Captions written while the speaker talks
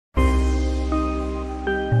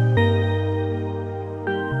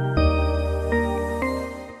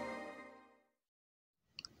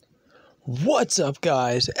What's up,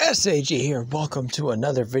 guys? SAG here. Welcome to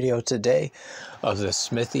another video today of the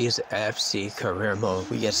Smithies FC career mode.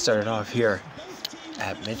 We get started off here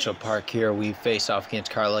at Mitchell Park here. We face off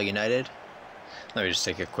against Carlisle United. Let me just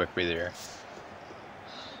take a quick breather here.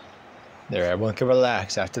 There, everyone can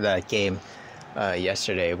relax after that game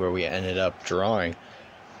yesterday where we ended up drawing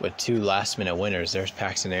with two last-minute winners. There's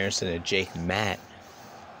Paxton Aronson and Jake Matt.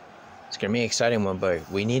 It's going to be an exciting one, but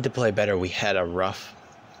we need to play better. We had a rough,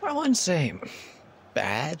 I wouldn't say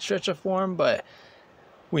bad stretch of form, but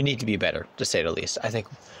we need to be better, to say the least. I think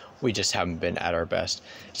we just haven't been at our best.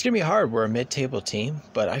 It's going to be hard. We're a mid-table team,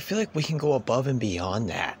 but I feel like we can go above and beyond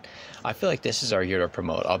that. I feel like this is our year to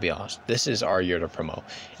promote, I'll be honest. This is our year to promote.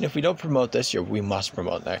 And if we don't promote this year, we must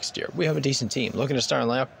promote next year. We have a decent team. Looking to start in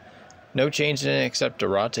lineup. No change in it except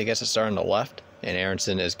Durate gets a start on the left, and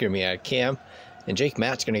Aronson is going to be at cam, and Jake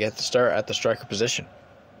Matt's going to get the start at the striker position.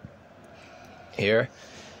 Here.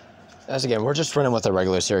 As again, we're just running with the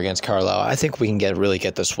regulars here against Carlisle. I think we can really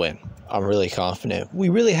get this win. I'm really confident. We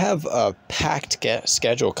really have a packed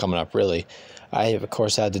schedule coming up, really. I have, of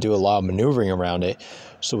course, had to do a lot of maneuvering around it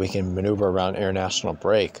so we can maneuver around international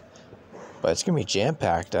break. But it's going to be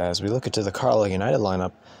jam-packed as we look into the Carlisle United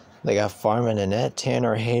lineup. They got Farman, Annette,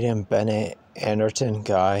 Tanner, Hayden, Bennett, Anderton,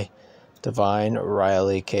 Guy, Devine,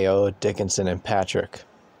 Riley, KO, Dickinson, and Patrick.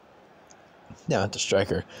 Now at the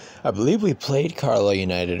striker. I believe we played Carlisle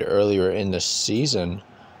United earlier in the season.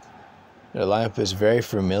 Their lineup is very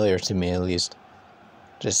familiar to me, at least.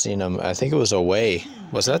 Just seen them. I think it was away.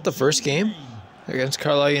 Was that the first game against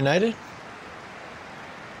Carlisle United?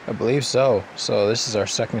 I believe so. So this is our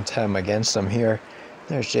second time against them here.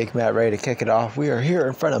 There's Jake Matt ready to kick it off. We are here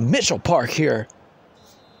in front of Mitchell Park here,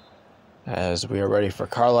 as we are ready for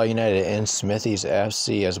Carlisle United and Smithies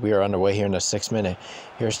FC as we are underway here in the 6th minute.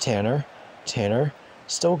 Here's Tanner. Tanner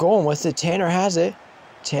still going with it. Tanner has it.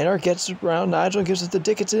 Tanner gets around Nigel, gives it to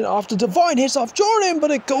Dickinson, off to Devine, hits off Jordan, but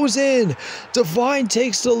it goes in. Devine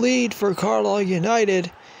takes the lead for Carlisle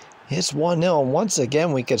United. It's 1-0. Once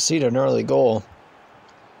again, we concede an early goal.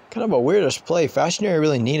 Kind of a weirdish play. Fashionary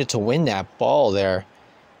really needed to win that ball there.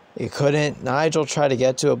 He couldn't. Nigel tried to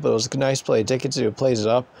get to it, but it was a nice play. Dickinson who plays it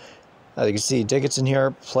up. As you can see, Dickinson here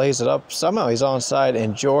plays it up. Somehow he's onside,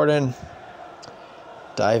 and Jordan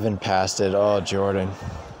diving past it. Oh, Jordan.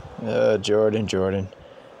 Jordan.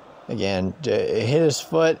 Again, it hit his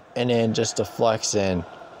foot and then just deflects in.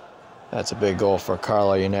 That's a big goal for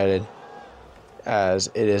Carlisle United, as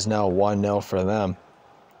it is now 1-0 for them.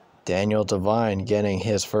 Daniel Devine getting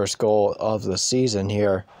his first goal of the season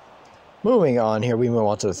here. Moving on here, we move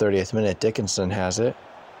on to the 30th minute. Dickinson has it.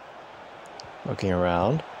 Looking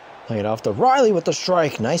around. Playing it off to Riley with the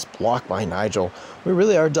strike. Nice block by Nigel. We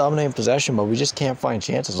really are dominating possession, but we just can't find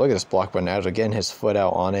chances. Look at this block by Nigel. Getting his foot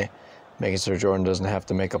out on it. Making sure Jordan doesn't have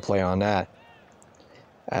to make a play on that.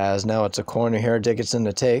 As now it's a corner here. Dickinson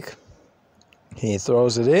to take. He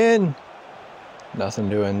throws it in. Nothing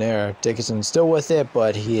doing there. Dickinson still with it,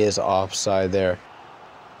 but he is offside there.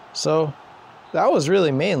 So that was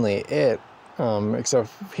really mainly it.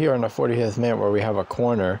 Except here in the 45th minute where we have a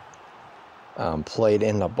corner. Played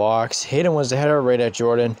in the box. Hayden was the header right at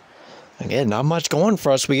Jordan. Again, not much going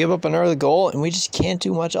for us. We give up an early goal, and we just can't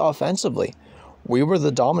do much offensively. We were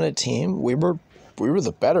the dominant team. We were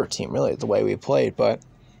the better team, really, the way we played, but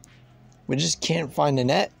we just can't find the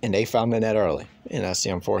net, and they found the net early. And that's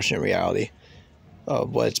the unfortunate reality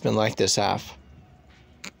of what it's been like this half.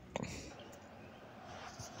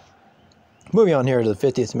 Moving on here to the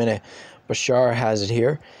 50th minute. Bashar has it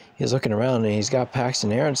here. He's looking around, and he's got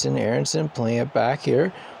Paxton Aronson. Aronson playing it back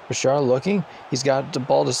here. Bashar looking. He's got the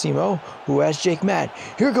ball to Simo, who has Jake Matt.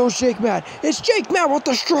 Here goes Jake Matt. It's Jake Matt with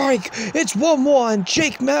the strike. It's 1-1.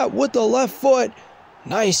 Jake Matt with the left foot.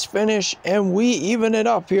 Nice finish, and we even it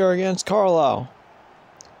up here against Carlisle.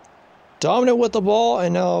 Dominant with the ball,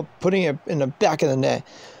 and now putting it in the back of the net.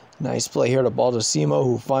 Nice play here. The ball to Simo,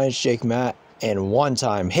 who finds Jake Matt, and one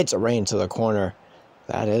time hits a rain to the corner.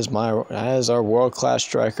 That is our world-class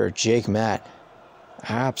striker, Jake Matt.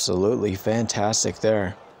 Absolutely fantastic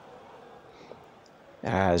there.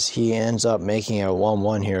 As he ends up making it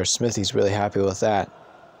 1-1 here. Smithy's really happy with that.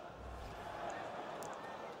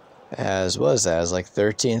 As what is that? It's like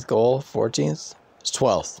 13th goal, 14th? It's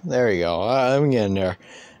 12th. There you go. I'm getting there.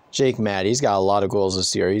 Jake Matt, he's got a lot of goals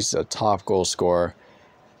this year. He's a top goal scorer.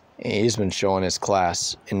 And he's been showing his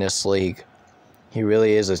class in this league. He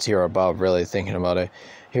really is a tier above, really, thinking about it.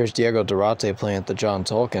 Here's Diego Durate playing at the John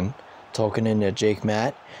Tolkien. Tolkien into Jake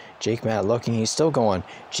Matt. Jake Matt looking. He's still going.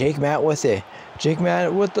 Jake Matt with it. Jake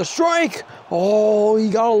Matt with the strike. Oh, he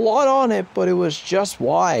got a lot on it, but it was just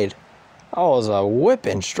wide. That was a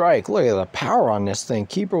whipping strike. Look at the power on this thing.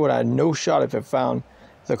 Keeper would have had no shot if it found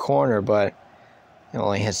the corner, but it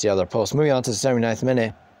only hits the other post. Moving on to the 79th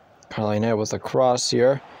minute. Carolina with a cross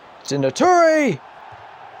here. It's into Toure!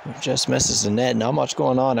 Just misses the net. Not much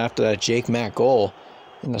going on after that Jake Matt goal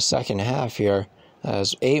in the second half here.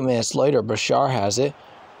 As 8 minutes later, Bashar has it.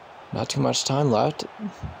 Not too much time left.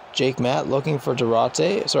 Jake Matt looking for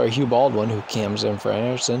Hugh Baldwin, who cams in for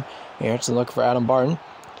Anderson. Anderson looking for Adam Barton.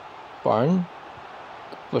 Barton.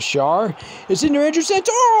 Bashar. It's in there. Andrew says,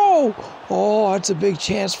 oh, that's a big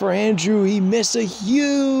chance for Andrew. He missed a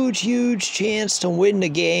huge chance to win the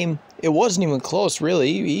game. It wasn't even close,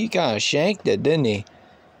 really. He kind of shanked it, didn't he?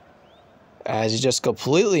 As he just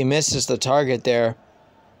completely misses the target there.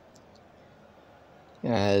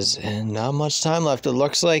 And not much time left. It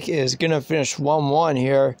looks like it's going to finish 1-1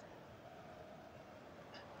 here.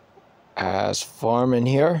 As Foreman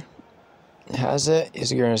here has it.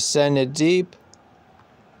 He's going to send it deep.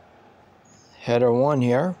 Header 1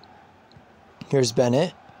 here. Here's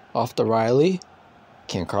Bennett off to Riley.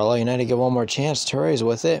 Can Carlisle United get one more chance? Toure's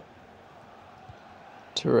with it.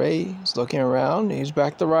 Toure is looking around. He's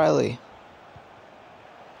back to Riley.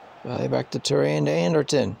 Riley back to Toure and to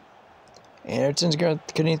Anderton. Anderton's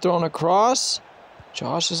can he throw an across?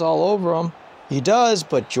 Josh is all over him. He does,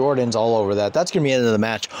 but Jordan's all over that. That's going to be the end of the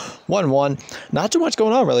match. 1-1. Not too much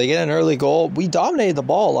going on, really. Get an early goal. We dominated the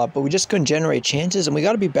ball a lot, but we just couldn't generate chances, and we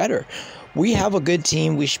got to be better. We have a good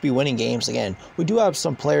team. We should be winning games again. We do have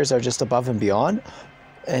some players that are just above and beyond,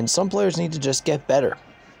 and some players need to just get better.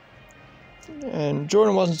 And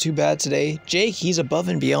Jordan wasn't too bad today. Jake, he's above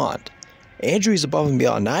and beyond. Andrew's above and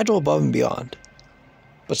beyond. Nigel above and beyond.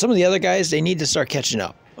 But some of the other guys, they need to start catching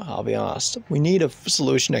up. I'll be honest. We need a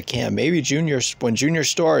solution at Cam. Maybe when Junior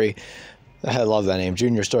Story, I love that name,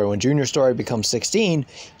 Junior Story. When Junior Story becomes 16,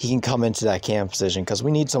 he can come into that Cam position because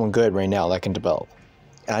we need someone good right now that can develop.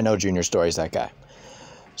 And I know Junior Story is that guy.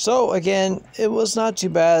 So, again, it was not too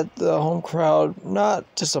bad. The home crowd,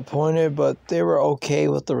 not disappointed, but they were okay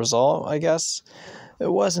with the result, I guess.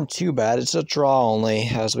 It wasn't too bad. It's a draw only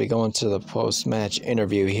as we go into the post-match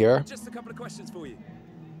interview here. Just a couple of questions for you.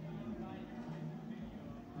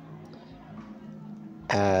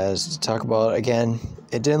 As to talk about, again,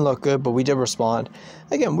 it didn't look good, but we did respond.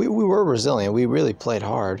 Again, we were resilient. We really played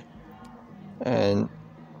hard. And,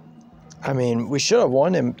 I mean, we should have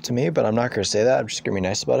won him to me, but I'm not going to say that. I'm just going to be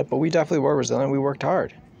nice about it. But we definitely were resilient. We worked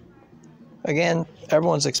hard. Again,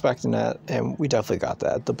 everyone's expecting that, and we definitely got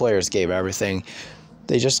that. The players gave everything.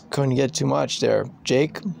 They just couldn't get too much there.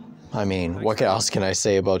 Jake, I mean, what else can I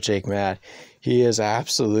say about Jake Matt? He is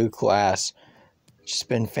absolute class. Just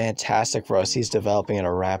been fantastic for us. He's developing at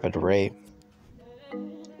a rapid rate.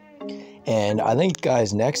 And I think,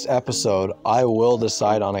 guys, next episode, I will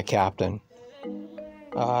decide on a captain.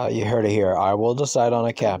 You heard it here. I will decide on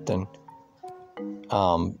a captain.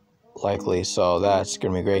 Likely. So that's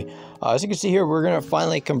going to be great. As you can see here, we're going to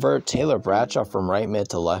finally convert Taylor Bradshaw from right mid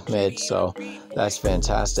to left mid. So that's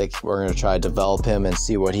fantastic. We're going to try to develop him and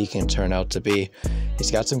see what he can turn out to be. He's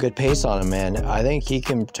got some good pace on him, man. I think he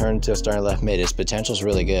can turn to a starting left mid. His potential's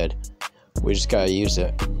really good. We just got to use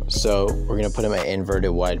it. So we're going to put him at inverted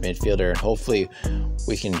wide midfielder. And hopefully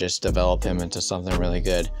we can just develop him into something really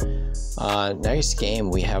good. Next game,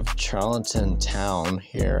 we have Charlton Town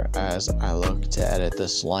here as I look to edit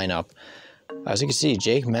this lineup. As you can see,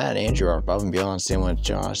 Jake, Matt, and Andrew are above and beyond. Same with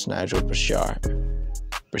Josh, Nigel,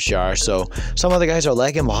 Bashar. So some other guys are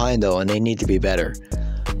lagging behind, though, and they need to be better.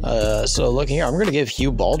 So looking here, I'm going to give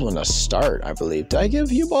Hugh Baldwin a start, I believe. Did I give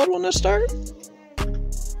Hugh Baldwin a start?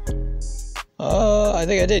 I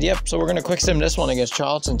think I did, yep. So we're going to quick sim this one against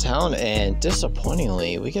Charlton Town, and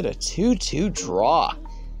disappointingly, we get a 2-2 draw.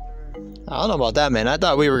 I don't know about that, man. I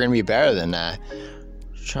thought we were going to be better than that.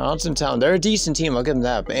 Charlton Town, they're a decent team, I'll give them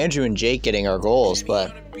that. But Andrew and Jake getting our goals,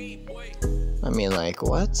 but I mean, like,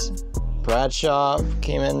 what? Bradshaw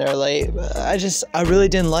came in there late. I really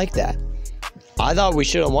didn't like that. I thought we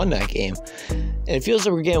should have won that game. And it feels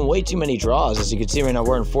like we're getting way too many draws. As you can see right now,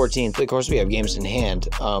 we're in 14th. Of course, we have games in hand.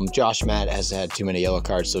 Josh Matt has had too many yellow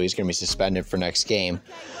cards, so he's going to be suspended for next game.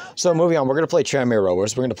 So moving on, we're going to play Tranmere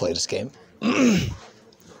Rovers. We're going to play this game.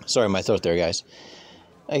 Sorry, my throat there, guys.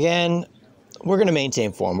 Again, we're going to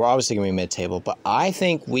maintain form. We're obviously going to be mid-table, but I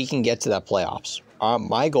think we can get to that playoffs.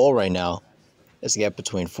 My goal right now is to get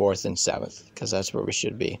between 4th and 7th, because that's where we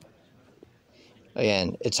should be.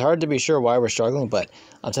 Again, it's hard to be sure why we're struggling, but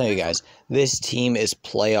I'm telling you guys, this team is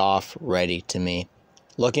playoff ready to me.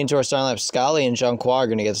 Looking to our starting lineup, Scully and Jean Qua are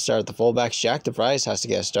going to get the start at the fullbacks. Jack DeVries has to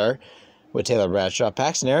get a start with Taylor Bradshaw.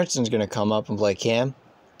 Paxton Aronson's going to come up and play Cam.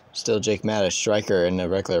 Still Jake Matt, a striker in the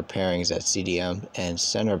regular pairings at CDM, and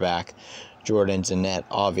center back Jordan's in net,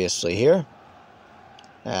 obviously, here.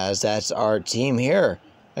 As that's our team here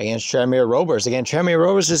against Tranmere Rovers. Again, Tranmere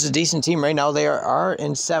Rovers is a decent team right now. They are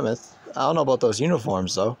in 7th. I don't know about those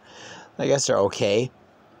uniforms, though. I guess they're okay.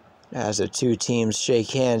 As the two teams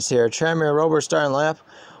shake hands here. Tranmere Rovers starting lineup.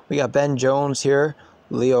 We got Ben Jones here,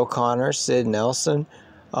 Leo Connor, Sid Nelson,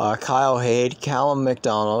 Kyle Hayde, Callum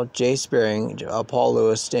McDonald, Jay Spearing, Paul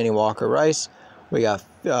Lewis, Danny Walker-Rice. We got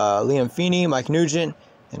Liam Feeney, Mike Nugent,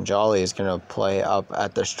 and Jolly is going to play up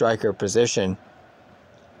at the striker position.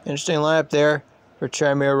 Interesting lineup there for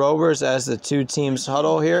Tranmere Rovers as the two teams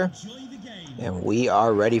huddle here. And we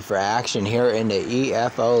are ready for action here in the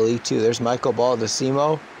EFL League 2. There's Michael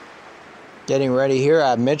Baldacimo getting ready here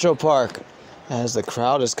at Mitchell Park as the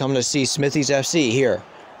crowd has come to see Smithies FC here.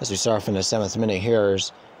 As we start from the 7th minute,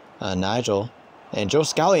 here's Nigel and Joe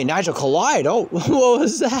Scally and Nigel collide. Oh, what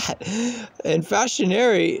was that? And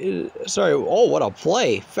Fashionary, sorry, oh, what a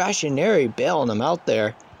play. Fashionary bailing him out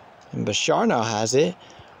there. And Bashar now has it.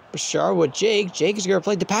 Bashar with Jake. Jake is going to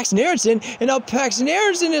play to Paxton Aronson. And now Paxton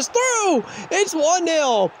Aronson is through. It's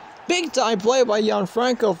 1-0. Big time play by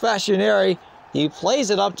Gianfranco Fashionary. He plays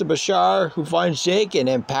it up to Bashar, who finds Jake. And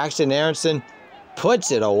then Paxton Aronson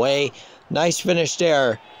puts it away. Nice finish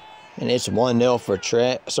there. And it's 1-0 for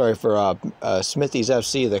Smithies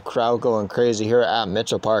FC. The crowd going crazy here at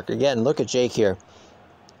Mitchell Park. Again, look at Jake here.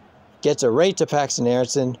 Gets it right to Paxton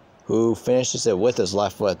Aronson, who finishes it with his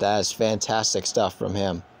left foot. That is fantastic stuff from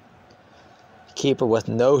him. Keeper with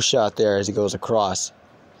no shot there as he goes across.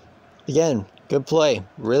 Again, good play.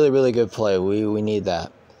 Really, really good play. We need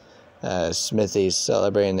that. Smithies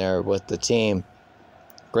celebrating there with the team.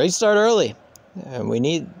 Great start early. And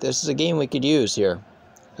this is a game we could use here.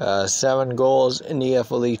 7 goals in the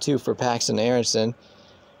EFL League 2 for Paxton Aronson.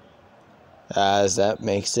 As that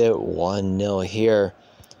makes it 1-0 here.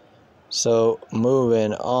 So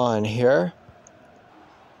moving on here.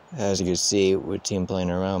 As you can see, with team playing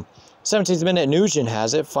around. 17th minute, Nugent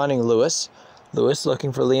has it, finding Lewis. Lewis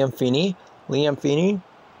looking for Liam Feeney. Liam Feeney.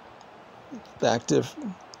 Back to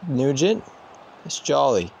Nugent. It's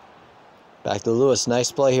Jolly. Back to Lewis.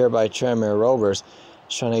 Nice play here by Tranmere Rovers.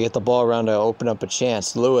 Just trying to get the ball around to open up a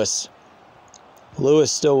chance. Lewis.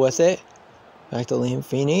 Lewis still with it. Back to Liam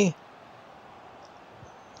Feeney.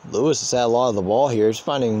 Lewis has had a lot of the ball here. He's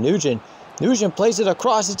finding Nugent. Nugent plays it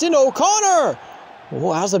across. It's in O'Connor.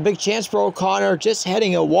 Oh, how's a big chance for O'Connor. Just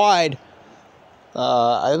heading it wide.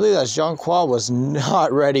 I believe that Jean-Claude was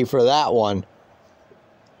not ready for that one.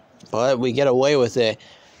 But we get away with it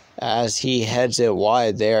as he heads it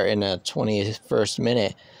wide there in the 21st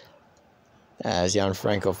minute. As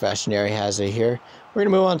Gianfranco Fashionary has it here. We're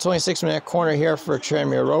going to move on to 26th minute corner here for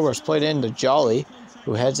Tranmere Rovers. Played into Jolly,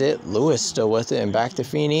 who heads it. Lewis still with it and back to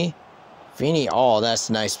Feeney. Feeney, oh, that's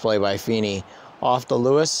a nice play by Feeney. Off to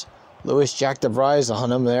Lewis. Lewis Jack DeVries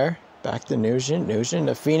on him there. Back to Nugent. Nugent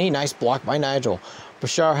to Feeney. Nice block by Nigel.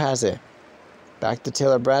 Bashar has it. Back to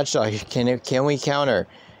Taylor Bradshaw. Can we counter?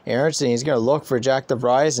 Aronson, he's going to look for Jack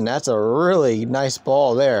DeVries, and that's a really nice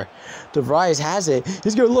ball there. DeVries has it.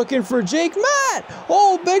 He's going to look in for Jake Matt.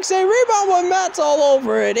 Oh, big save rebound when Matt's all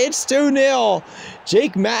over it. It's 2-0.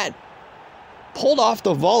 Jake Matt pulled off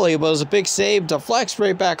the volley, but it was a big save. Deflects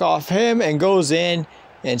right back off him and goes in.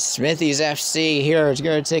 And Smithies FC here is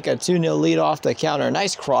going to take a 2-0 lead off the counter.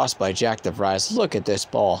 Nice cross by Jack DeVries. Look at this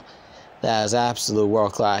ball. That is absolute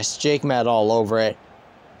world class. Jake Matt all over it.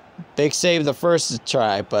 Big save the first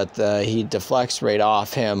try, but he deflects right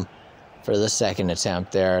off him for the second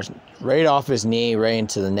attempt there. Right off his knee, right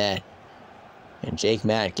into the net. And Jake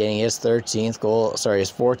Matt getting his 14th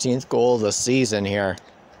goal of the season here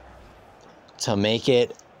to make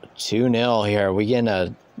it 2-0 here. We get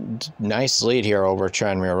a nice lead here over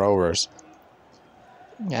Tranmere Rovers.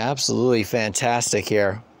 Absolutely fantastic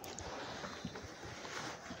here.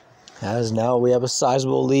 As now we have a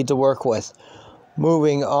sizable lead to work with.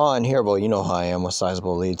 Moving on here. Well, you know how I am with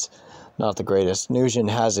sizable leads. Not the greatest. Nugent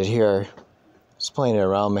has it here. He's playing it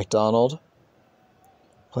around McDonald.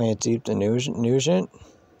 Playing it deep to Nugent.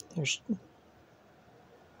 Here's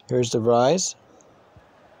DeVries.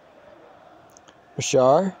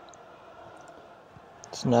 Bashar.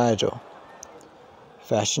 It's Nigel.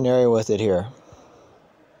 Fashionary with it here.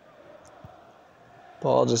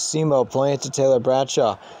 Ball to Simo, playing it to Taylor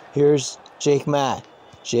Bradshaw. Here's Jake Matt.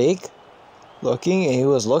 Jake looking, and he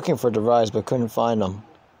was looking for DeVries but couldn't find him.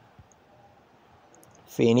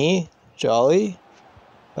 Feeney, Jolly,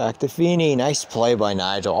 back to Feeney. Nice play by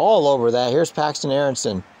Nigel. All over that. Here's Paxton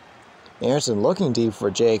Aronson. Aronson looking deep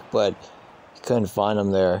for Jake, but he couldn't find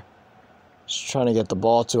him there. Just trying to get the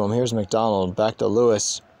ball to him. Here's McDonald. Back to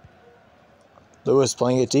Lewis. Lewis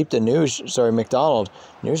playing it deep to McDonald.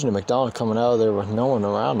 Nugent and McDonald coming out of there with no one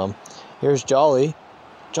around them. Here's Jolly.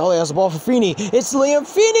 Jolly has the ball for Feeney. It's Liam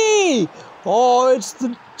Feeney! Oh, it's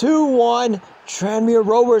the 2-1. Tranmere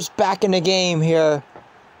Rovers back in the game here.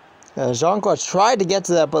 Jean-Claude tried to get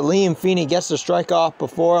to that, but Liam Feeney gets the strike off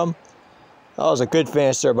before him. That was a good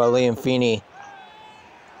finish there by Liam Feeney.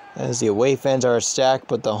 As the away fans are stacked,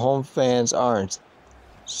 but the home fans aren't.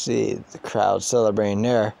 See the crowd celebrating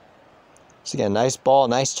there. So again, nice ball,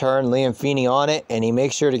 nice turn. Liam Feeney on it, and he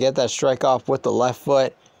makes sure to get that strike off with the left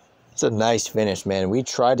foot. It's a nice finish, man. We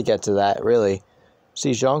tried to get to that, really.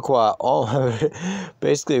 See, Jean-Claude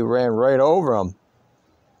basically ran right over him.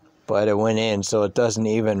 But it went in, so it doesn't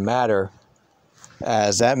even matter.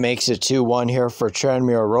 As that makes it 2-1 here for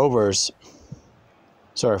Tranmere Rovers.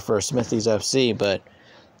 Sorry, for Smithies FC, but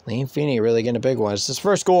Liam Feeney really getting a big one. It's his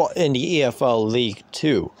first goal in the EFL League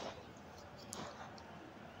 2.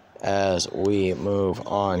 As we move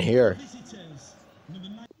on here.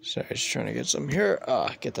 Sorry, just trying to get some here.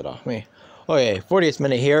 Get that off me. Okay, 40th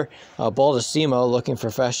minute here. Ball to Simo looking for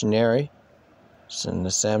Fashionary. Send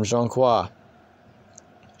to Sam Jean-Claude.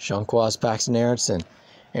 Jean-Claude's Paxton Aronson.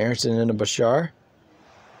 Aronson into Bashar.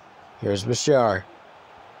 Here's Bashar.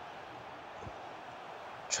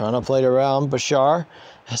 Trying to play it around Bashar.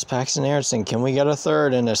 That's Paxton Aronson. Can we get a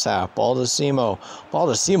third in this half? Ball to Simo. Ball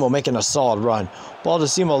to Simo making a solid run. Ball to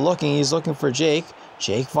Simo looking. He's looking for Jake.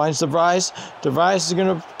 Jake finds DeVries. DeVries is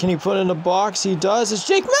gonna. Can he put it in the box? He does. It's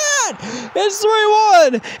Jake Matt. It's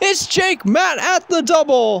 3-1. It's Jake Matt at the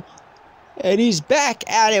double. And he's back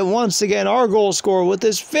at it once again. Our goal scorer with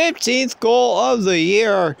his 15th goal of the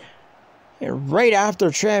year. And right after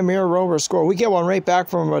Tranmere Rovers score, we get one right back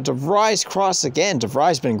from a DeVries cross again.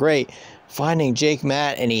 DeVries been great finding Jake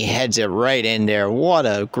Matt, and he heads it right in there. What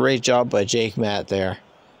a great job by Jake Matt there.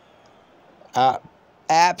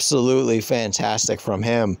 Absolutely fantastic from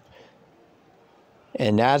him.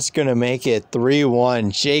 And that's going to make it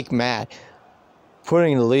 3-1. Jake Matt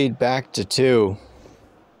putting the lead back to 2.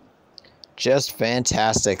 Just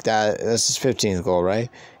fantastic. That's his 15th goal, right?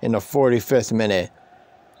 In the 45th minute.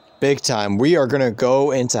 Big time. We are going to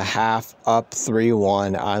go into half up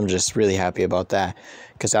 3-1. I'm just really happy about that.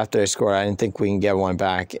 Because after they scored, I didn't think we can get one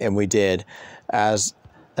back. And we did. As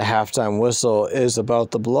the halftime whistle is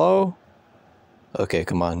about to blow. Okay,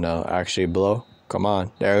 come on. No, actually blow. Come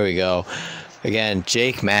on. There we go. Again,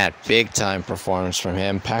 Jake Matt. Big time performance from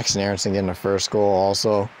him. Paxton Aronson getting the first goal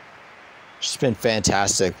also. Just been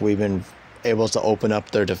fantastic. We've been able to open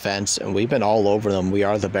up their defense. And we've been all over them. We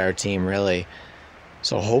are the better team, really.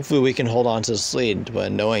 So hopefully we can hold on to this lead,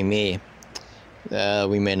 but knowing me,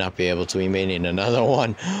 we may not be able to. We may need another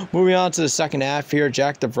one. Moving on to the second half here,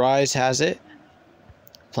 Jack DeVries has it.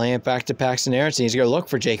 Playing it back to Paxton Aronson. He's going to look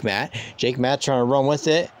for Jake Matt. Jake Matt trying to run with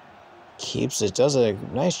it. Keeps it. Does a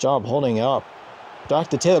nice job holding it up. Back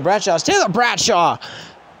to Taylor Bradshaw. It's Taylor Bradshaw!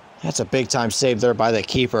 That's a big time save there by the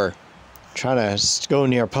keeper. Trying to go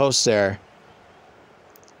near post there.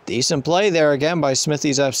 Decent play there again by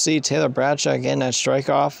Smithies FC. Taylor Bradshaw getting that strike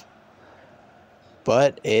off.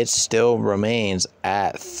 But it still remains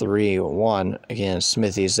at 3-1 against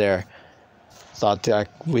Smithies there. Thought that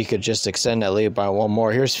we could just extend that lead by one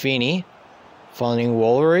more. Here's Feeney. Finding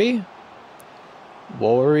Woolery.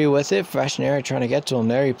 Woolery with it. Fashionary trying to get to him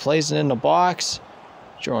there. He plays it in the box.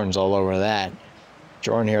 Jordan's all over that.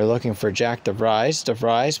 Jordan here looking for Jack DeVries.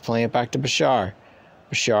 DeVries playing it back to Bashar.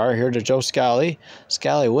 Bashar here to Joe Scally.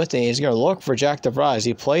 Scally with it. He's going to look for Jack DeVries.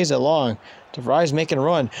 He plays it long. DeVries making a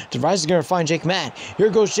run. DeVries is going to find Jake Matt. Here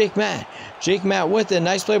goes Jake Matt. Jake Matt with it.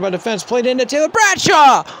 Nice play by defense. Played into Taylor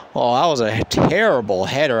Bradshaw. Oh, that was a terrible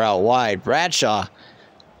header out wide. Bradshaw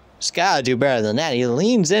has got to do better than that. He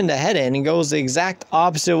leans in to head it and he goes the exact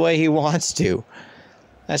opposite way he wants to.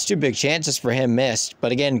 That's 2 big chances for him missed.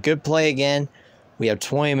 But again, good play again. We have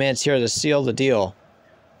 20 minutes here to seal the deal.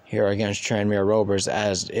 Here against Tranmere Rovers,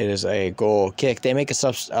 as it is a goal kick. They make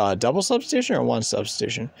a double substitution or one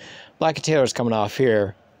substitution. Black Taylor's coming off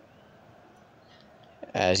here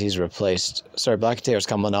as he's replaced. Sorry, Black Taylor's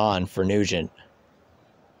coming on for Nugent.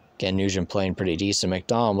 Again, Nugent playing pretty decent.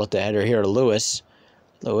 McDonald with the header here to Lewis.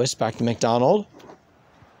 Lewis back to McDonald.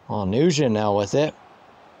 Oh, Nugent now with it.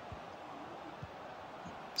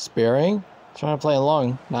 Spearing. Trying to play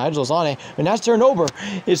along. Nigel's on it. And that's turned over.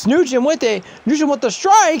 It's Nugent with it. Nugent with the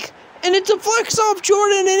strike. And it deflects off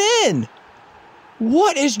Jordan and in.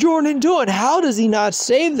 What is Jordan doing? How does he not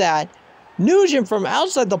save that? Nugent from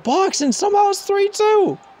outside the box and somehow it's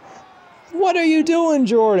 3-2. What are you doing,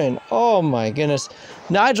 Jordan? Oh my goodness.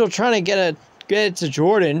 Nigel trying to get it to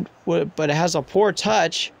Jordan, but it has a poor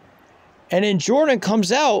touch. And then Jordan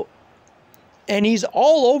comes out and he's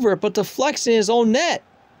all over it, but deflects in his own net.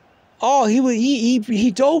 Oh,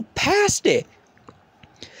 he dove past it.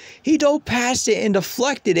 He dove past it and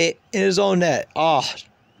deflected it in his own net. Oh,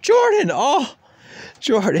 Jordan. Oh,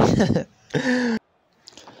 Jordan.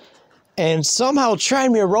 And somehow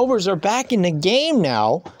Tranmere Rovers are back in the game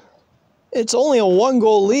now. It's only a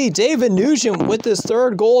 1-goal lead. David Nugent with his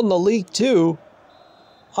 3rd goal in the league too.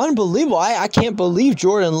 Unbelievable. I can't believe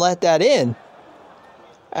Jordan let that in.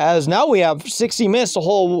 As now we have 60 minutes to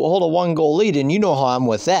hold a 1-goal lead, and you know how I'm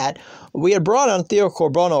with that. We had brought on Theo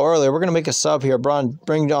Corbono earlier. We're going to make a sub here.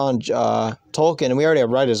 Bring on Tolkien, and we already have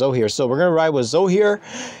Ride Zoe here. So we're going to ride with Zoe here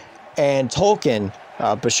and Tolkien.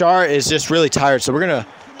 Bashar is just really tired, so we're going to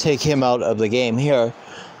take him out of the game here.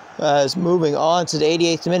 As moving on to the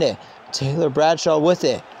 88th minute. Taylor Bradshaw with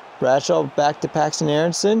it. Bradshaw back to Paxton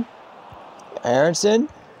Aronson. Aronson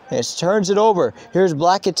turns it over. Here's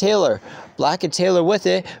Blackett Taylor. Blackett Taylor with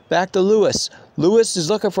it. Back to Lewis. Lewis is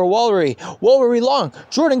looking for Wallery. Wallery long.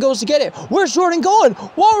 Jordan goes to get it. Where's Jordan going?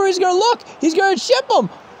 Wallery's going to look. He's going to chip him.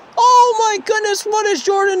 Oh my goodness, what is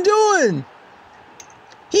Jordan doing?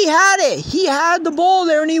 He had it. He had the ball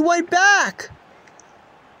there and he went back.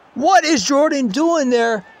 What is Jordan doing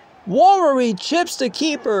there? Wallery chips the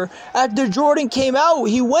keeper. After Jordan came out,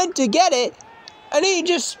 he went to get it, and he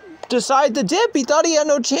just decided to dip. He thought he had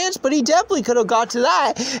no chance, but he definitely could have got to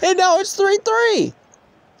that. And now it's 3-3.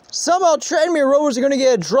 Somehow Tranmere Rovers are going to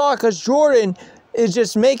get a draw because Jordan is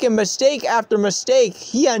just making mistake after mistake.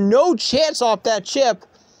 He had no chance off that chip.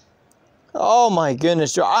 Oh my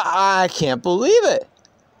goodness, I can't believe it.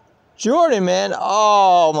 Jordan, man.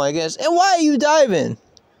 Oh my goodness. And why are you diving?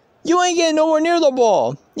 You ain't getting nowhere near the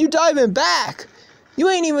ball. You diving back. You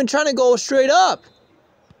ain't even trying to go straight up.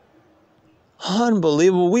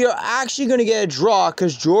 Unbelievable. We are actually going to get a draw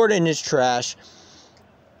because Jordan is trash.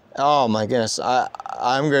 Oh my goodness.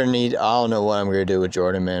 I'm going to need, I don't know what I'm going to do with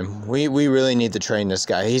Jordan, man. We really need to train this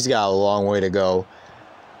guy. He's got a long way to go.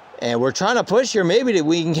 And we're trying to push here. Maybe that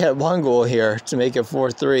we can get 1 goal here to make it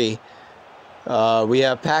 4-3. We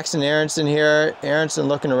have Paxton Aronson here. Aronson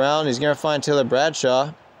looking around. He's going to find Taylor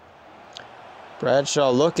Bradshaw. Bradshaw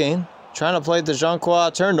looking, trying to play the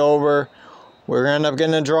Jonqua, turned over. We're going to end up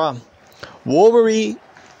getting a draw. Wolverine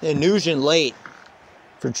and Nugent late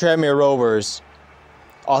for Tranmere Rovers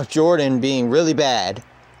off Jordan being really bad.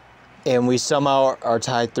 And we somehow are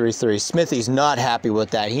tied 3-3. Smithies not happy with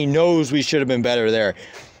that. He knows we should have been better there.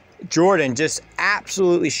 Jordan just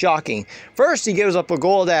absolutely shocking. First, he gives up a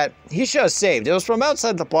goal that he should have saved. It was from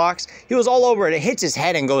outside the box. He was all over it. It hits his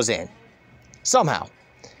head and goes in. Somehow.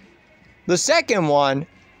 The second one,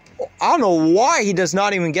 I don't know why he does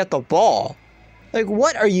not even get the ball. Like,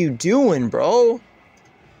 what are you doing, bro?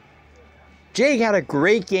 Jake had a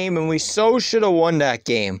great game, and we so should have won that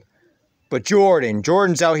game. But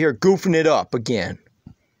Jordan's out here goofing it up again.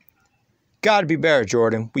 Gotta be better,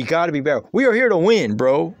 Jordan. We gotta be better. We are here to win,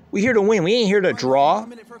 bro. We here to win. We ain't here to draw.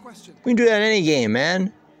 We can do that in any game,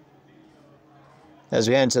 man. As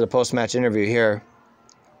we head into the post-match interview here.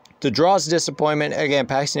 The draw's a disappointment. Again,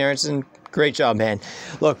 Paxton Aronson, great job, man.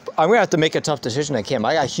 Look, I'm going to have to make a tough decision at Cam.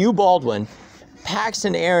 I got Hugh Baldwin,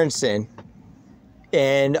 Paxton Aronson,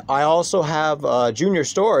 and I also have Junior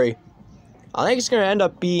Story. I think it's going to end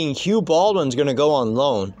up being Hugh Baldwin's going to go on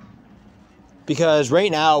loan. Because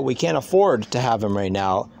right now, we can't afford to have him right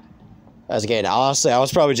now. As again, honestly, I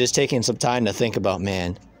was probably just taking some time to think about,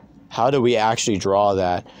 man, how do we actually draw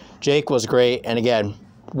that? Jake was great, and again,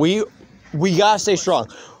 we got to stay strong.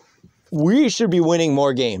 We should be winning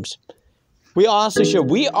more games. We honestly should.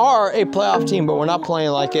 We are a playoff team, but we're not playing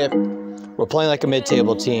like it. We're playing like a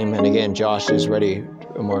mid-table team. And again, Josh is ready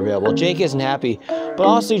and more available. Jake isn't happy. But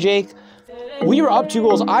honestly, Jake, we were up 2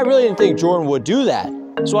 goals. I really didn't think Jordan would do that.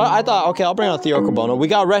 So I thought, okay, I'll bring on Theo Corbono. We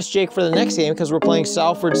got to rest Jake for the next game because we're playing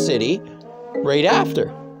Salford City right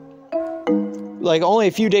after. Like, only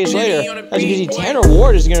a few days later, as you can see, Tanner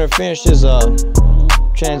Ward is going to finish his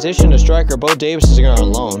transition to striker. Bo Davis is going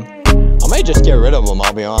on loan. I might just get rid of him,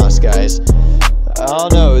 I'll be honest, guys. I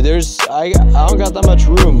don't know. I don't got that much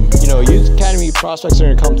room. You know, youth academy prospects are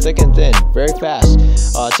going to come thick and thin very fast.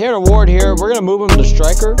 Tanner Ward here. We're going to move him to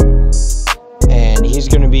striker. And he's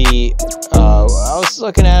going to be, I was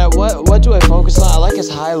looking at it. What do I focus on? I like his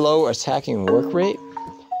high-low attacking work rate.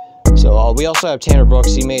 So we also have Tanner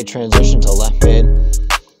Brooks. He made a transition to left mid.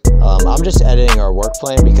 I'm just editing our work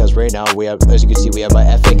plan because right now we have, as you can see, we have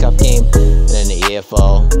an FA Cup game and then the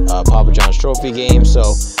EFL Papa John's Trophy game.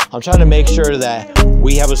 So I'm trying to make sure that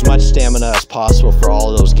we have as much stamina as possible for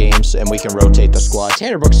all of those games and we can rotate the squad.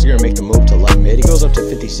 Tanner Brooks is going to make the move to left mid. He goes up to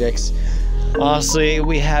 56. Honestly,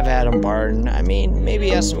 we have Adam Barton. I mean, maybe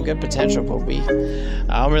he has some good potential, but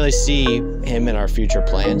I don't really see him in our future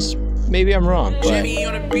plans. Maybe I'm wrong, but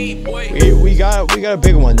we got a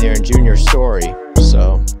big one there in Junior Story.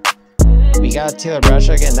 So we got Taylor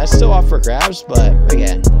Bradshaw again. That's still off for grabs, but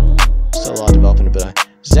again, still a lot of development to build.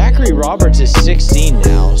 Zachary Roberts is 16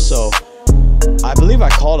 now, so I believe I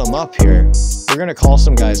called him up here. We're gonna call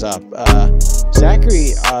some guys up.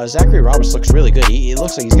 Zachary Roberts looks really good. He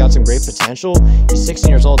looks like he's got some great potential. He's 16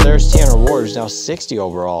 years old. There's Tanner Ward, who's now 60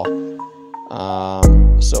 overall.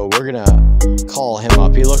 So we're gonna call him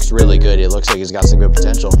up. He looks really good. It looks like he's got some good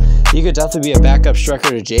potential. He could definitely be a backup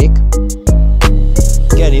striker to Jake.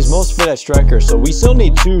 Again, he's most fit at striker, so we still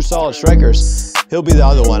need 2 solid strikers. He'll be the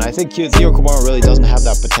other one. I think Theo Camargo really doesn't have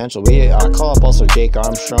that potential. We call up also Jake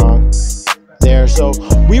Armstrong there, so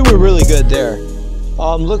we were really good there.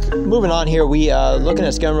 Moving on here, we looking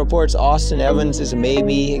at scouting reports. Austin Evans is a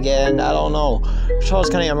maybe again. I don't know. Charles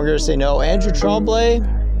Cunningham, we're gonna say no. Andrew Tremblay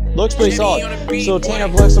looks pretty solid. So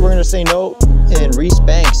Tanner Blexa, we're gonna say no, and Reese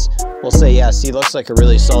Banks will say yes. He looks like a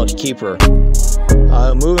really solid keeper.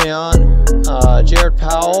 Moving on, Jared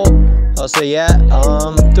Powell, I'll say yeah.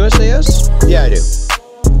 Do I say yes? Yeah, I do.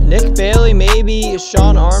 Nick Bailey, maybe.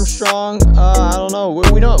 Sean Armstrong, I don't know.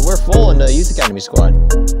 We're full in the Youth Academy squad.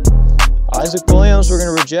 Isaac Williams, we're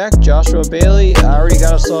going to reject. Joshua Bailey, I already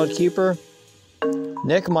got a solid keeper.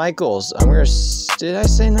 Nick Michaels, did I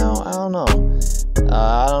say no? I don't know.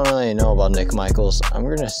 I don't really know about Nick Michaels. I'm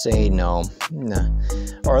going to say no. Nah.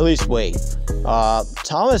 Or at least wait.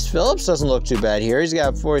 Thomas Phillips doesn't look too bad here. He's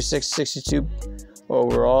got 46, 62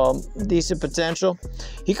 overall. Decent potential.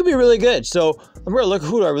 He could be really good. So I'm going to look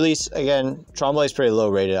who do I release. Again, Tremblay's pretty low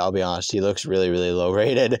rated, I'll be honest. He looks really, really low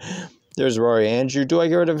rated. There's Rory Andrew. Do I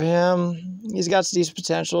get rid of him? He's got some decent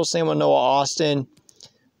potential. Same with Noah Austin.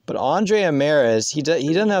 But Andre Amaris, he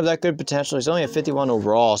doesn't have that good potential. He's only at 51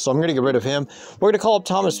 overall, so I'm going to get rid of him. We're going to call up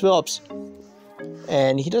Thomas Phillips.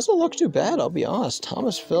 And he doesn't look too bad, I'll be honest.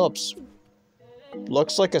 Thomas Phillips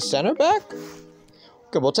looks like a center back.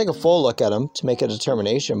 Okay, we'll take a full look at him to make a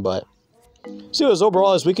determination, but see what his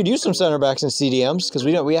overall is. We could use some center backs and CDMs because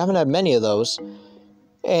we haven't had many of those.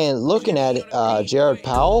 And looking at it, Jared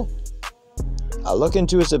Powell, look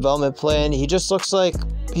into his development plan. He just looks like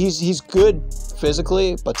he's good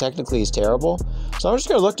physically, but technically he's terrible. So I'm just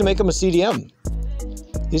going to look to make him a CDM.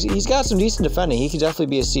 He's got some decent defending. He could definitely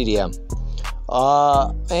be a CDM.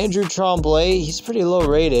 Andrew Tremblay, he's pretty low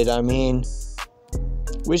rated. I mean,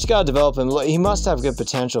 we just got to develop him. He must have good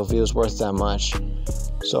potential if he was worth that much.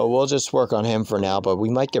 So we'll just work on him for now, but we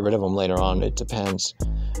might get rid of him later on. It depends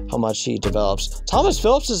how much he develops. Thomas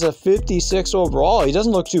Phillips is a 56 overall. He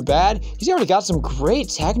doesn't look too bad. He's already got some great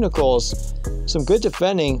technicals, some good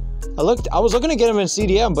defending. I was looking to get him in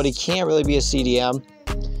CDM, but he can't really be a CDM.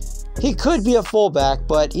 He could be a fullback,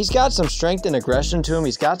 but he's got some strength and aggression to him.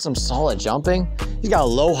 He's got some solid jumping. He's got a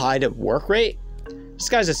low height of work rate. This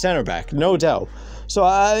guy's a center back, no doubt. So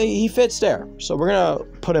he fits there. So we're going to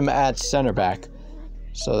put him at center back.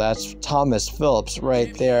 So that's Thomas Phillips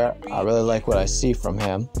right there. I really like what I see from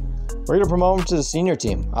him. We're going to promote him to the senior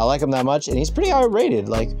team. I like him that much, and he's pretty high rated.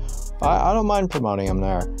 Like, I don't mind promoting him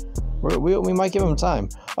there. We might give him time.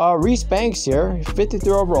 Reese Banks here,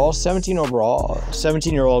 53 overall, 17 overall,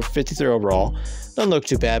 17-year-old, 53 overall. Doesn't look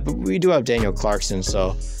too bad, but we do have Daniel Clarkson,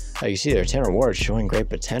 so you see there, Tanner Ward showing great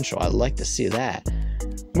potential. I'd like to see that.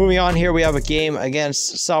 Moving on here, we have a game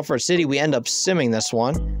against Salford City. We end up simming this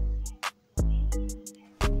one.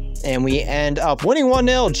 And we end up winning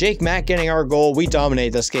 1-0. Jake Mack getting our goal. We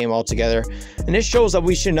dominate this game altogether. And this shows that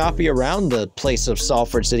we should not be around the place of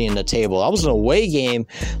Salford City in the table. That was an away game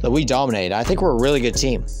that we dominated. I think we're a really good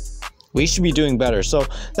team. We should be doing better. So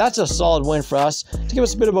that's a solid win for us to give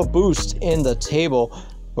us a bit of a boost in the table.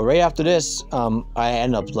 But right after this, I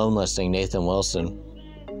end up loan listing Nathan Wilson.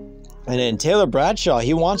 And then Taylor Bradshaw,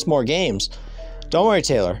 he wants more games. Don't worry,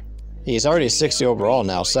 Taylor. He's already 60 overall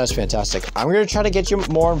now, so that's fantastic. I'm going to try to get you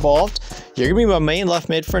more involved. You're going to be my main left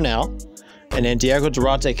mid for now. And then Diego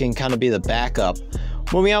Durante can kind of be the backup.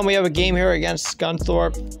 Moving on, we have a game here against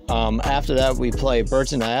Scunthorpe. After that, we play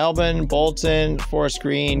Burton Albion, Bolton, Forest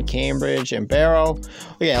Green, Cambridge, and Barrow.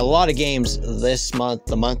 We got a lot of games this month,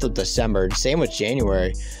 the month of December. Same with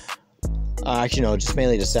January. Actually, no, just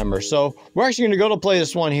mainly December. So we're actually going to go to play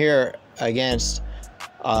this one here against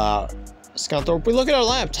Scunthorpe. We look at our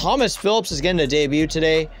lineup. Thomas Phillips is getting a debut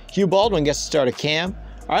today. Hugh Baldwin gets to start a cam.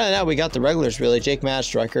 Other than that, we got the regulars really. Jake Matt,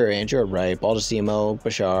 striker, Andrew Wright, Baldacimo,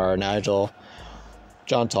 Bashar, Nigel,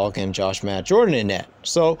 John Tolkien, Josh Matt, Jordan in net.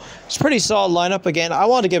 So it's a pretty solid lineup again. I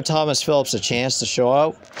want to give Thomas Phillips a chance to show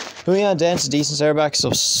out. Julian Dent's a decent center back,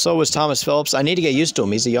 so is Thomas Phillips. I need to get used to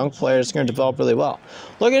him. He's a young player that's going to develop really well.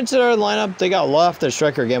 Looking into their lineup, they got Loft at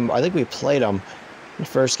striker again. I think we played them in the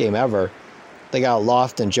first game ever. They got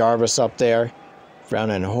Loft and Jarvis up there. Brown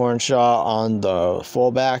and Hornshaw on the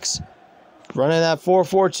fullbacks. Running that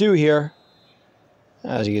 4-4-2 here,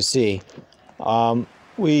 as you can see.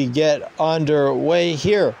 We get underway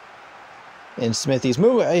here in Smithies.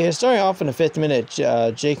 Starting off in the 5th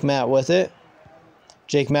minute, Jake Matt with it.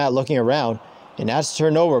 Jake Matt looking around, and that's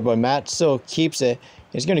turned over, but Matt still keeps it.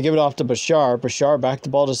 He's going to give it off to Bashar. Bashar back the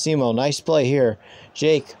ball to Simo. Nice play here.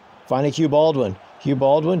 Jake finding Hugh Baldwin. Hugh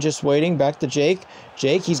Baldwin just waiting, back to Jake.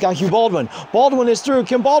 Jake, he's got Hugh Baldwin. Baldwin is through.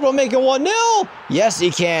 Can Baldwin make it 1-0? Yes,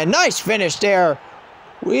 he can. Nice finish there.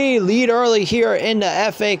 We lead early here in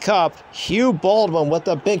the FA Cup. Hugh Baldwin with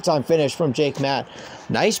a big-time finish from Jake Matt.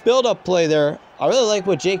 Nice build-up play there. I really like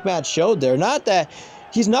what Jake Matt showed there. Not that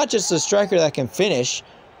he's not just a striker that can finish,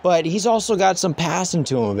 but he's also got some passing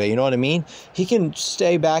to him a bit, you know what I mean? He can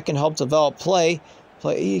stay back and help develop play.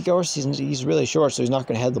 Of course, he's really short, so he's not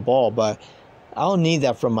going to head the ball, but I don't need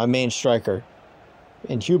that from my main striker.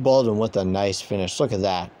 And Hugh Baldwin with a nice finish. Look at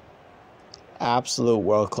that. Absolute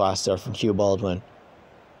world-class there from Hugh Baldwin.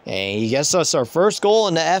 And he gets us our first goal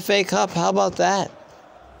in the FA Cup. How about that?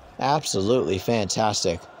 Absolutely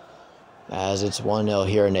fantastic. As it's 1-0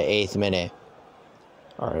 here in the 8th minute.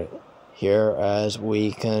 All right. Here as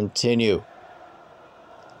we continue.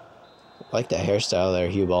 I like that hairstyle there,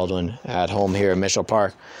 Hugh Baldwin at home here in Mitchell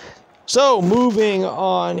Park. So, moving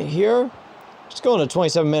on here. Just going to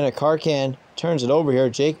 27-minute Karkan. Turns it over here.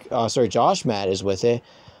 Josh Matt is with it.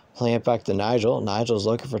 Playing it back to Nigel. Nigel's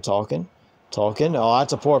looking for Tolkien. Tolkien. Oh,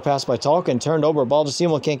 that's a poor pass by Tolkien. Turned over. Ball to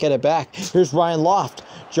Seymour. Can't get it back. Here's Ryan Loft.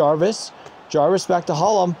 Jarvis. Jarvis back to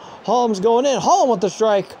Hullum. Hullum's going in. Hullum with the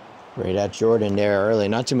strike. Right at Jordan there early.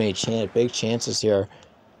 Not too many big chances here.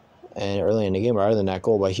 And early in the game, other than that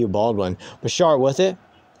goal by Hugh Baldwin. Bashar with it.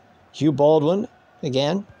 Hugh Baldwin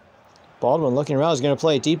again. Baldwin looking around. He's going to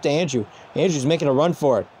play it deep to Andrew. Andrew's making a run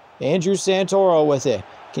for it. Andrew Santoro with it.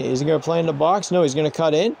 Is he going to play in the box? No, he's going to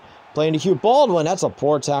cut in. Playing to Hugh Baldwin. That's a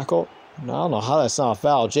poor tackle. I don't know how that's not a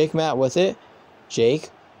foul. Jake Matt with it.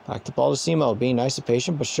 Jake. Back the ball to Simo. Being nice and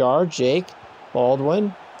patient. Bashar. Jake.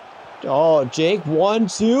 Baldwin. Oh, Jake.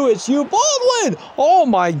 1-2. It's Hugh Baldwin. Oh,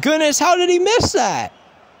 my goodness. How did he miss that?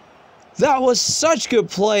 That was such good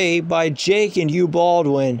play by Jake and Hugh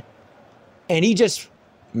Baldwin. And he just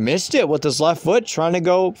missed it with his left foot. Trying to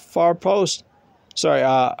go far post.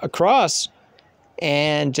 Across.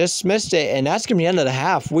 And just missed it. And that's going to be the end of the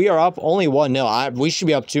half. We are up only 1-0. We should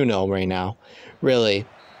be up 2-0 right now. Really.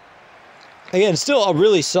 Again, still a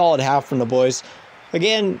really solid half from the boys.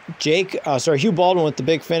 Again, Hugh Baldwin with the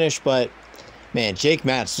big finish. But, man, Jake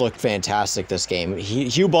Matz looked fantastic this game.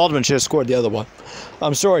 Hugh Baldwin should have scored the other one.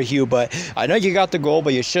 I'm sorry, Hugh, but I know you got the goal,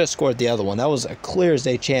 but you should have scored the other one. That was a clear as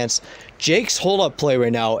day chance. Jake's hold-up play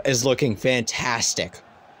right now is looking fantastic.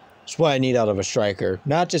 That's what I need out of a striker.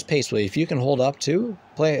 Not just pace play. If you can hold up too,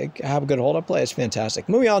 have a good hold up play, it's fantastic.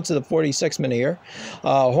 Moving on to the 46th minute here.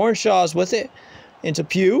 Hornshaw's with it. Into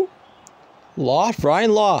Pugh. Loft.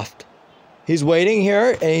 Ryan Loft. He's waiting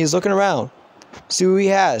here and he's looking around. See who he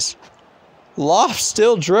has. Loft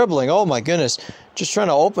still dribbling. Oh my goodness. Just trying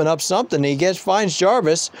to open up something. He finds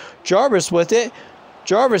Jarvis. Jarvis with it.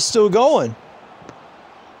 Jarvis still going.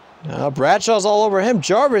 Bradshaw's all over him.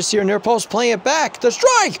 Jarvis here near post playing it back. The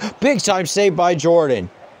strike! Big time save by Jordan.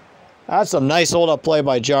 That's a nice hold-up play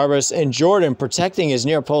by Jarvis. And Jordan protecting his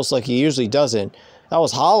near post like he usually doesn't. That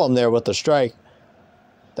was Hollum there with the strike.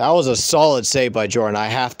 That was a solid save by Jordan, I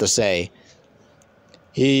have to say.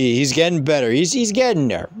 He's getting better. He's getting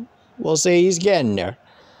there. We'll say he's getting there.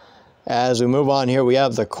 As we move on here, we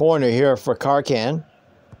have the corner here for Karkan.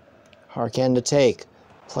 Karkan to take.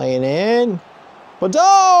 Playing in.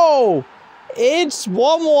 Badeau! It's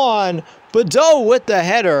 1-1. Badeau with the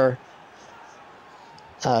header.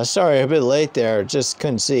 Sorry, a bit late there. Just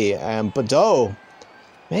couldn't see. And Badeau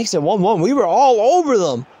makes it 1-1. We were all over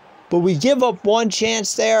them. But we give up one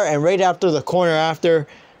chance there. And right after the corner after,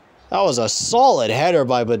 that was a solid header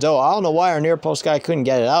by Badeau. I don't know why our near post guy couldn't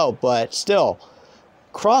get it out. But still,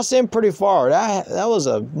 crossed in pretty far. That was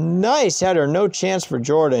a nice header. No chance for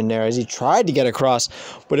Jordan there as he tried to get across.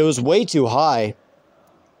 But it was way too high.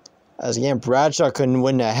 As again, Bradshaw couldn't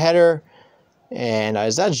win the header. And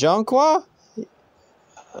is that Jonqua?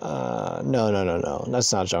 No.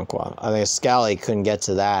 That's not Jonqua. I think Scally couldn't get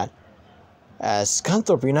to that. As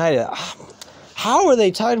Scunthorpe United, how are they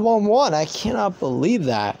tied 1-1? I cannot believe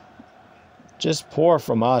that. Just poor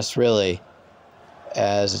from us, really.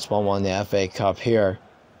 as it's 1-1 in the FA Cup here.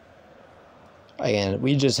 Again,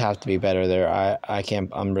 we just have to be better there. I can't.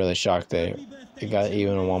 I'm really shocked that it got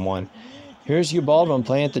even a 1-1. Here's Hugh Baldwin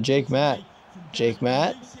playing at the Jake Matt. Jake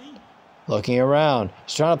Matt looking around.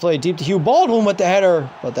 He's trying to play deep to Hugh Baldwin with the header,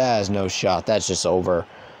 but that has no shot. That's just over.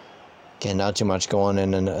 Again, not too much going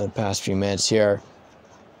in the past few minutes here.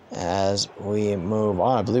 As we move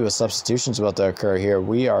on, I believe a substitution's about to occur here.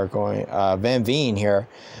 We are going, Van Veen here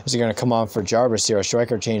is going to come on for Jarvis here. A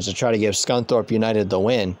striker change to try to give Scunthorpe United the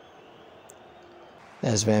win.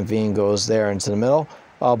 As Van Veen goes there into the middle.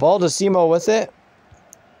 Baldacimo with it.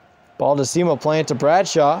 Baldacimo playing to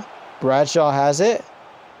Bradshaw. Bradshaw has it.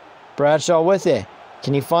 Bradshaw with it.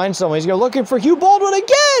 Can he find someone? He's looking for Hugh Baldwin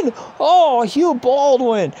again. Oh, Hugh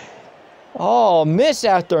Baldwin. Oh, miss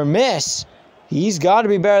after miss. He's got to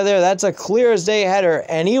be better there. That's a clear as day header.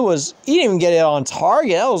 And he didn't even get it on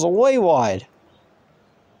target. That was way wide.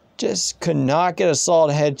 Just could not get a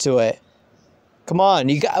solid head to it. Come on,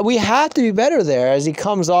 we have to be better there as he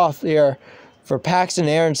comes off here for Paxton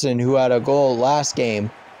Aronson, who had a goal last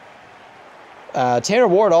game. Tanner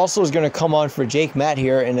Ward also is going to come on for Jake Matt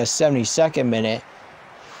here in the 72nd minute.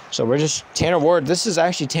 So we're just Tanner Ward. This is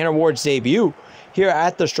actually Tanner Ward's debut here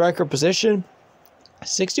at the striker position.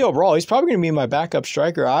 60 overall. He's probably going to be my backup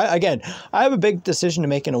striker. I have a big decision to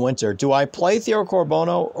make in the winter. Do I play Theo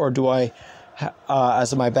Corbono or do I,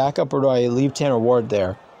 as my backup, or do I leave Tanner Ward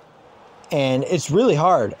there? And it's really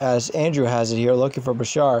hard, as Andrew has it here, looking for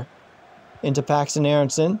Bashar. Into Paxton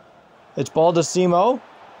Aronson. It's Baldacimo.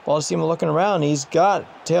 Baldacimo looking around. He's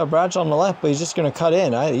got Taylor Bradshaw on the left, but he's just going to cut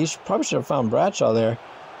in. Probably should have found Bradshaw there,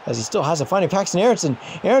 as he still hasn't finding Paxton Aronson.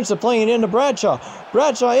 Aronson playing it into Bradshaw.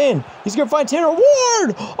 Bradshaw in. He's going to find Tanner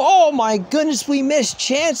Ward. Oh, my goodness. We missed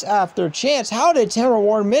chance after chance. How did Tanner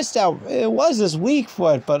Ward miss that? It was his weak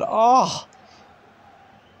foot, but oh,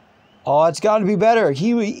 it's got to be better.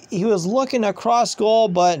 He was looking across goal,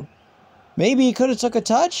 but maybe he could have took a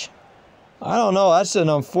touch. I don't know. That's an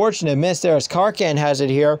unfortunate miss there as Karkan has it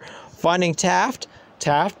here. Finding Taft.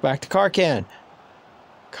 Taft back to Karkan.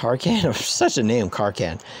 Karkan, such a name,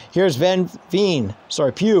 Karkan. Here's Van Veen.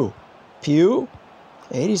 Sorry, Pugh. Pugh.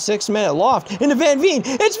 86th minute loft into Van Veen.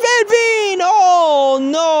 It's Van Veen. Oh,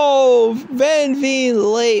 no. Van Veen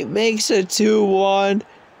late makes it 2-1.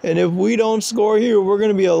 And if we don't score here, we're going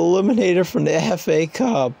to be eliminated from the FA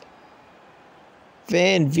Cup.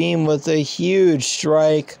 Van Veen with a huge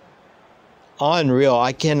strike. Unreal.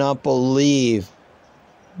 I cannot believe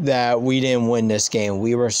that we didn't win this game.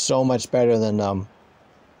 We were so much better than them.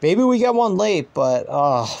 Maybe we got one late, but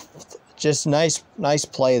just nice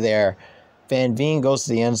play there. Van Veen goes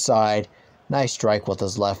to the inside. Nice strike with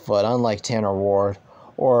his left foot, unlike Tanner Ward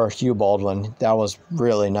or Hugh Baldwin. That was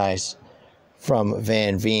really nice from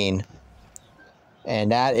Van Veen.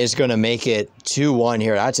 And that is going to make it 2-1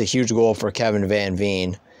 here. That's a huge goal for Kevin Van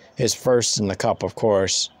Veen. His first in the cup, of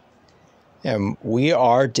course. And we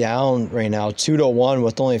are down right now 2-1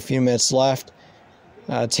 with only a few minutes left.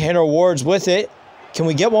 Tanner Ward's with it. Can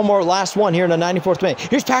we get one more last one here in the 94th minute?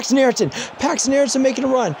 Here's Paxton Aronson. Paxton Aronson making a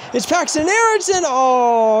run. It's Paxton Aronson.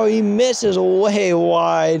 Oh, he misses way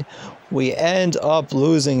wide. We end up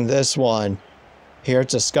losing this one here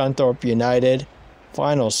to Scunthorpe United.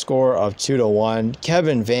 Final score of 2-1.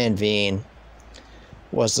 Kevin Van Veen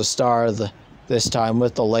was the star of this time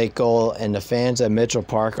with the late goal, and the fans at Mitchell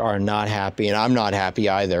Park are not happy, and I'm not happy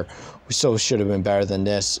either. We so should have been better than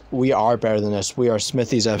this. We are better than this. We are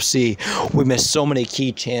Smithies FC. We missed so many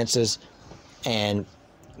key chances, and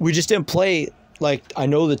we just didn't play like I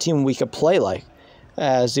know the team we could play like.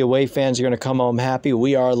 As the away fans are going to come home happy,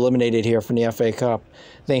 we are eliminated here from the FA Cup,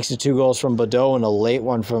 thanks to 2 goals from Badeau and a late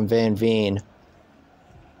one from Van Veen.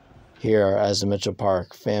 Here as the Mitchell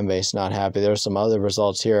Park fan base not happy. There's some other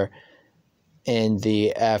results here in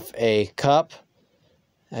the FA Cup.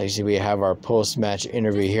 Actually, we have our post-match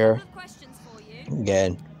interview here.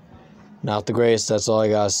 Again, not the greatest. That's all I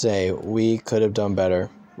got to say. We could have done better.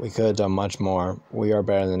 We could have done much more. We are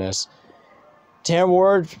better than this. Tanner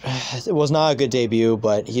Ward, it was not a good debut,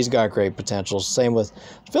 but he's got great potential. Same with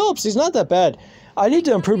Phillips. He's not that bad. I need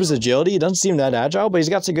to improve his agility. He doesn't seem that agile, but he's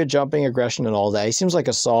got some good jumping, aggression, and all that. He seems like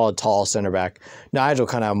a solid, tall center back. Nigel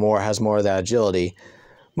kind of has more of that agility.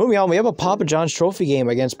 Moving on, we have a Papa John's Trophy game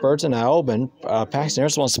against Burton Alban. Paxton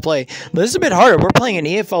Aronson wants to play, but this is a bit harder. We're playing an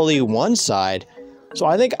EFL League 1 side, so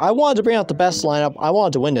I think I wanted to bring out the best lineup. I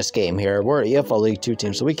wanted to win this game here. We're an EFL League 2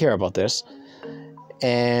 team, so we care about this.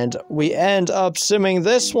 And we end up simming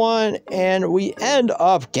this one, and we end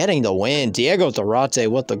up getting the win. Diego Durate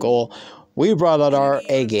with the goal. We brought out our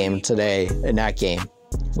A game today in that game.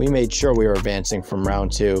 We made sure we were advancing from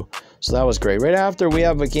round 2. So that was great. Right after, we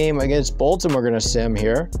have a game against Bolton we're going to sim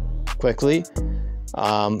here quickly.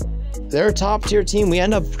 They're a top-tier team. We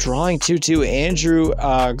end up drawing 2-2. Andrew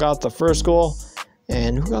got the first goal.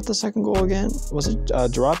 And who got the second goal again? Was it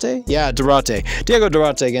Durate? Yeah, Durate. Diego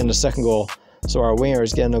Durate getting the second goal. So our winger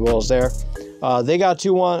is getting the goals there. They got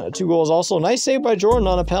 2 goals also. Nice save by Jordan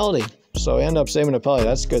on a penalty. So we end up saving a penalty.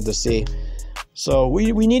 That's good to see. So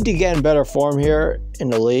we need to get in better form here in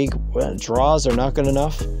the league. Draws are not good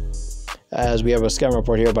enough. As we have a scouting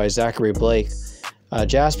report here by Zachary Blake.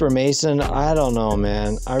 Jasper Mason, I don't know,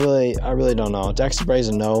 man. I really don't know. Dexter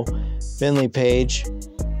Brazen, no. Finley Page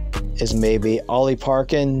is maybe. Ollie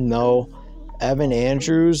Parkin, no. Evan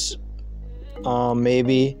Andrews,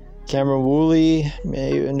 maybe. Cameron Woolley,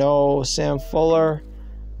 maybe. No. Sam Fuller,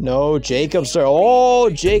 no. Jacob Story. Oh,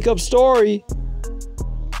 Jacob Story.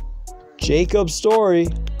 Jacob Story.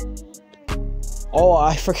 Oh,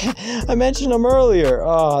 I forgot. I mentioned him earlier.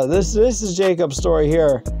 This is Jacob Story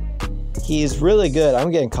here. He's really good.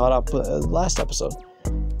 I'm getting caught up last episode.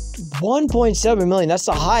 1.7 million. That's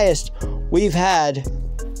the highest we've had.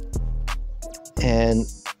 And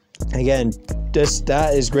again,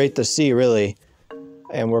 that is great to see, really.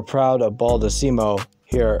 And we're proud of Baldacimo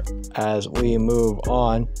here as we move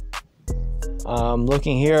on.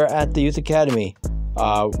 Looking here at the Youth Academy.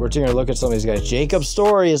 We're taking a look at some of these guys. Jacob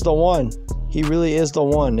Story is the one. He really is the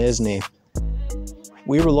one, isn't he?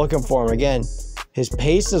 We were looking for him. Again, his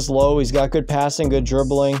pace is low. He's got good passing, good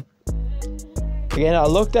dribbling. Again, I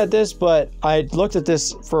looked at this, but I looked at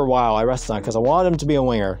this for a while. I rested on it because I wanted him to be a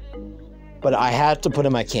winger. But I had to put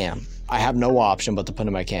him at cam. I have no option but to put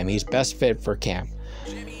him at cam. He's best fit for cam.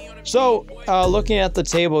 So, looking at the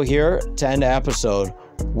table here to end the episode,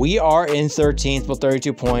 we are in 13th with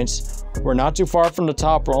 32 points. We're not too far from the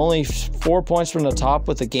top. We're only 4 points from the top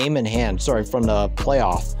with a game in hand. Sorry, from the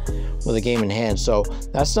playoff with a game in hand. So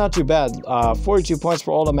that's not too bad. 42 points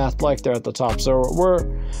for Oldham Athletic there at the top. So we're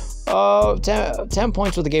 10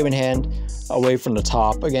 points with a game in hand away from the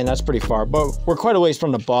top. Again, that's pretty far. But we're quite a ways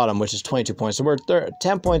from the bottom, which is 22 points. So we're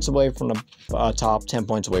 10 points away from the top, 10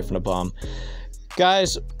 points away from the bottom.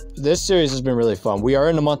 Guys, this series has been really fun. We are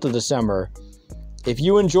in the month of December. If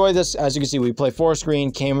you enjoy this, as you can see, we play Forest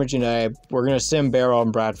Green, Cambridge United. We're going to sim Barrow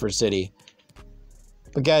and Bradford City.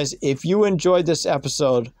 But guys, if you enjoyed this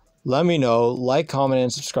episode, let me know. Like, comment,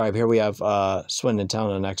 and subscribe. Here we have Swindon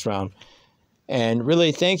Town in the next round. And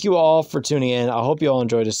really, thank you all for tuning in. I hope you all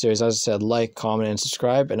enjoyed this series. As I said, like, comment, and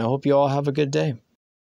subscribe. And I hope you all have a good day.